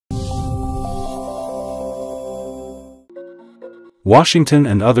Washington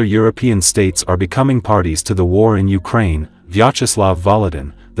and other European states are becoming parties to the war in Ukraine, Vyacheslav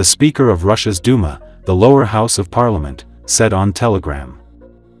Volodin, the Speaker of Russia's Duma, the lower house of parliament, said on Telegram.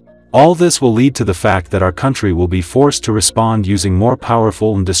 All this will lead to the fact that our country will be forced to respond using more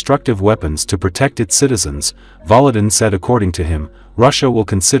powerful and destructive weapons to protect its citizens, Volodin said. According to him, Russia will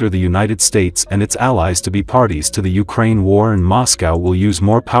consider the United States and its allies to be parties to the Ukraine war, and Moscow will use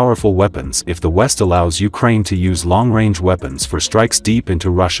more powerful weapons if the West allows Ukraine to use long-range weapons for strikes deep into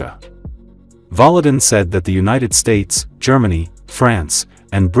Russia. Volodin said that the United States, Germany, France,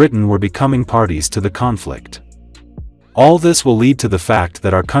 and Britain were becoming parties to the conflict. All this will lead to the fact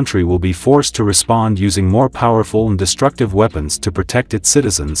that our country will be forced to respond using more powerful and destructive weapons to protect its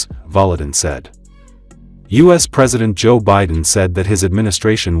citizens, Volodin said. U.S. President Joe Biden said that his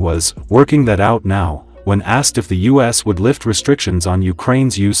administration was working that out now, when asked if the U.S. would lift restrictions on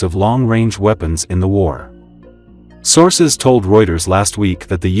Ukraine's use of long-range weapons in the war. Sources told Reuters last week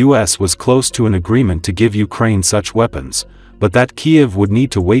that the U.S. was close to an agreement to give Ukraine such weapons, but that Kiev would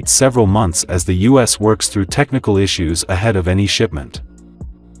need to wait several months as the U.S. works through technical issues ahead of any shipment.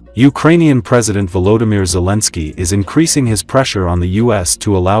 Ukrainian President Volodymyr Zelensky is increasing his pressure on the U.S.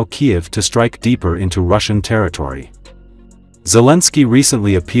 to allow Kiev to strike deeper into Russian territory. Zelensky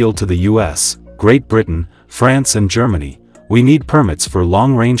recently appealed to the U.S., Great Britain, France and Germany, "We need permits for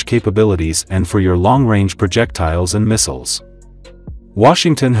long-range capabilities and for your long-range projectiles and missiles."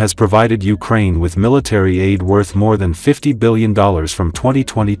 Washington has provided Ukraine with military aid worth more than $50 billion from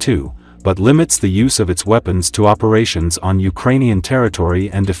 2022, but limits the use of its weapons to operations on Ukrainian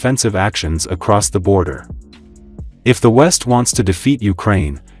territory and defensive actions across the border. If the West wants to defeat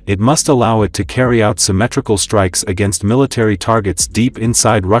Ukraine, it must allow it to carry out symmetrical strikes against military targets deep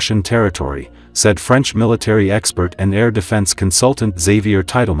inside Russian territory, said French military expert and air defense consultant Xavier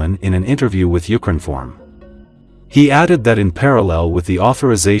Titleman in an interview with Ukrinform. He added that in parallel with the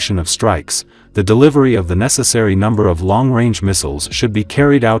authorization of strikes, the delivery of the necessary number of long-range missiles should be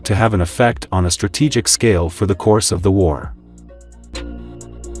carried out to have an effect on a strategic scale for the course of the war.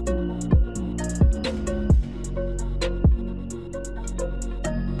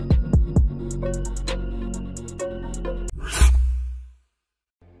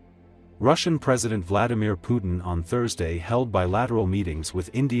 Russian President Vladimir Putin on Thursday held bilateral meetings with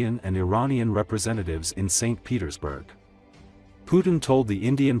Indian and Iranian representatives in St. Petersburg. Putin told the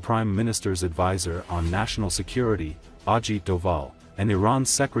Indian Prime Minister's advisor on national security, Ajit Doval, and Iran's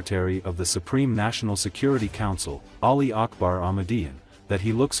Secretary of the Supreme National Security Council, Ali Akbar Ahmadian, that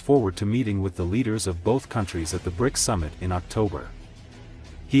he looks forward to meeting with the leaders of both countries at the BRICS summit in October.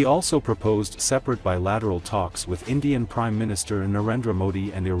 He also proposed separate bilateral talks with Indian Prime Minister Narendra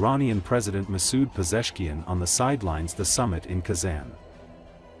Modi and Iranian President Masoud Pezeshkian on the sidelines the summit in Kazan.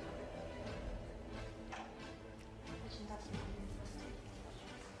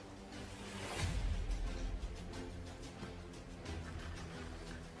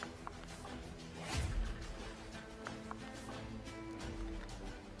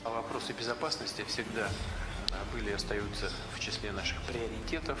 Вопросы безопасности всегда были и остаются в числе наших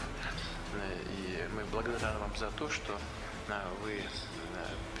приоритетов, и мы благодарны вам за то, что вы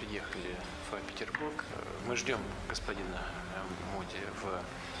приехали в Петербург. Мы ждем господина Моди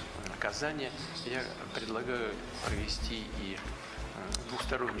в Казани. Я предлагаю провести и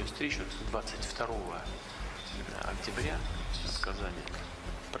двустороннюю встречу 22 октября в Казани.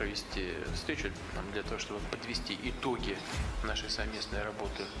 Провести встречу для того, чтобы подвести итоги нашей совместной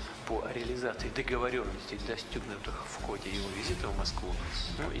работы по реализации договоренностей, достигнутых в ходе его визита в Москву,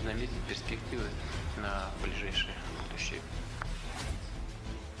 ну и наметить перспективы на ближайшее будущее.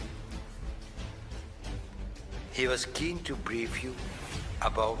 He was keen to brief you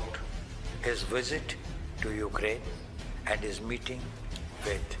about his visit to Ukraine and his meeting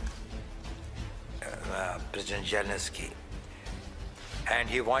with President Zelensky. And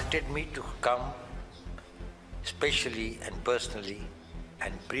he wanted me to come specially and personally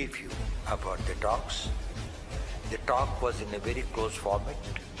and brief you about the talks. The talk was in a very close format.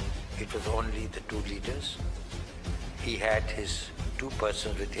 It was only the two leaders. He had his two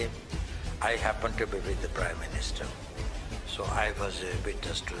persons with him. I happened to be with the Prime Minister. So I was a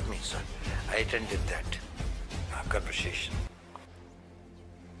witness to the meeting. I attended that conversation.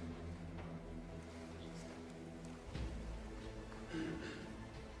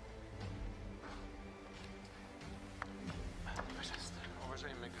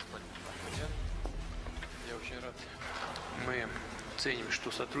 Мы ценим,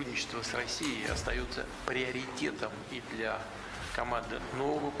 что сотрудничество с Россией остается приоритетом и для команды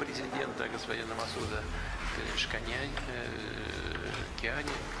нового президента, господина Масуда Пезешкиана,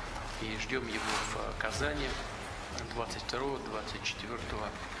 и ждем его в Казани. 22-24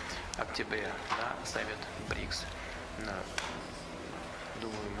 октября на саммит БРИКС.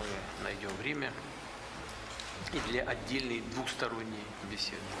 Думаю, мы найдем время и для отдельной двусторонней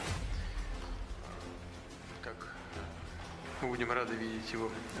беседы. Так, мы будем рады видеть его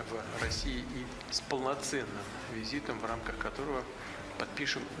в России и с полноценным визитом, в рамках которого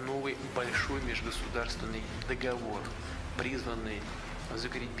подпишем новый большой межгосударственный договор, призванный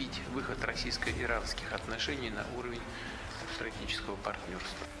закрепить выход российско-иранских отношений на уровень стратегического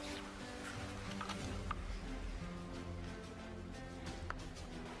партнерства.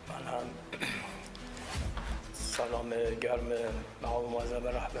 سلام گرم مقام معظم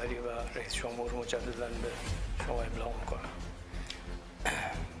رهبری و رئیس جمهور مجددا به شما ابلاغ میکنم.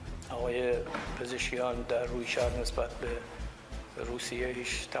 آقای پزشکیان در روی شهر نسبت به روسیه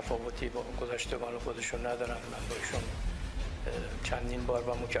هیچ تفاوتی با گذشتگان خودشون ندارن. من با ایشون چندین بار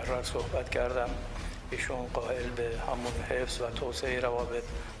و مکرر صحبت کردم. ایشون قائل به همون حفظ و توسعه روابط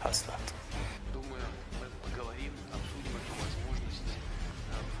هستند.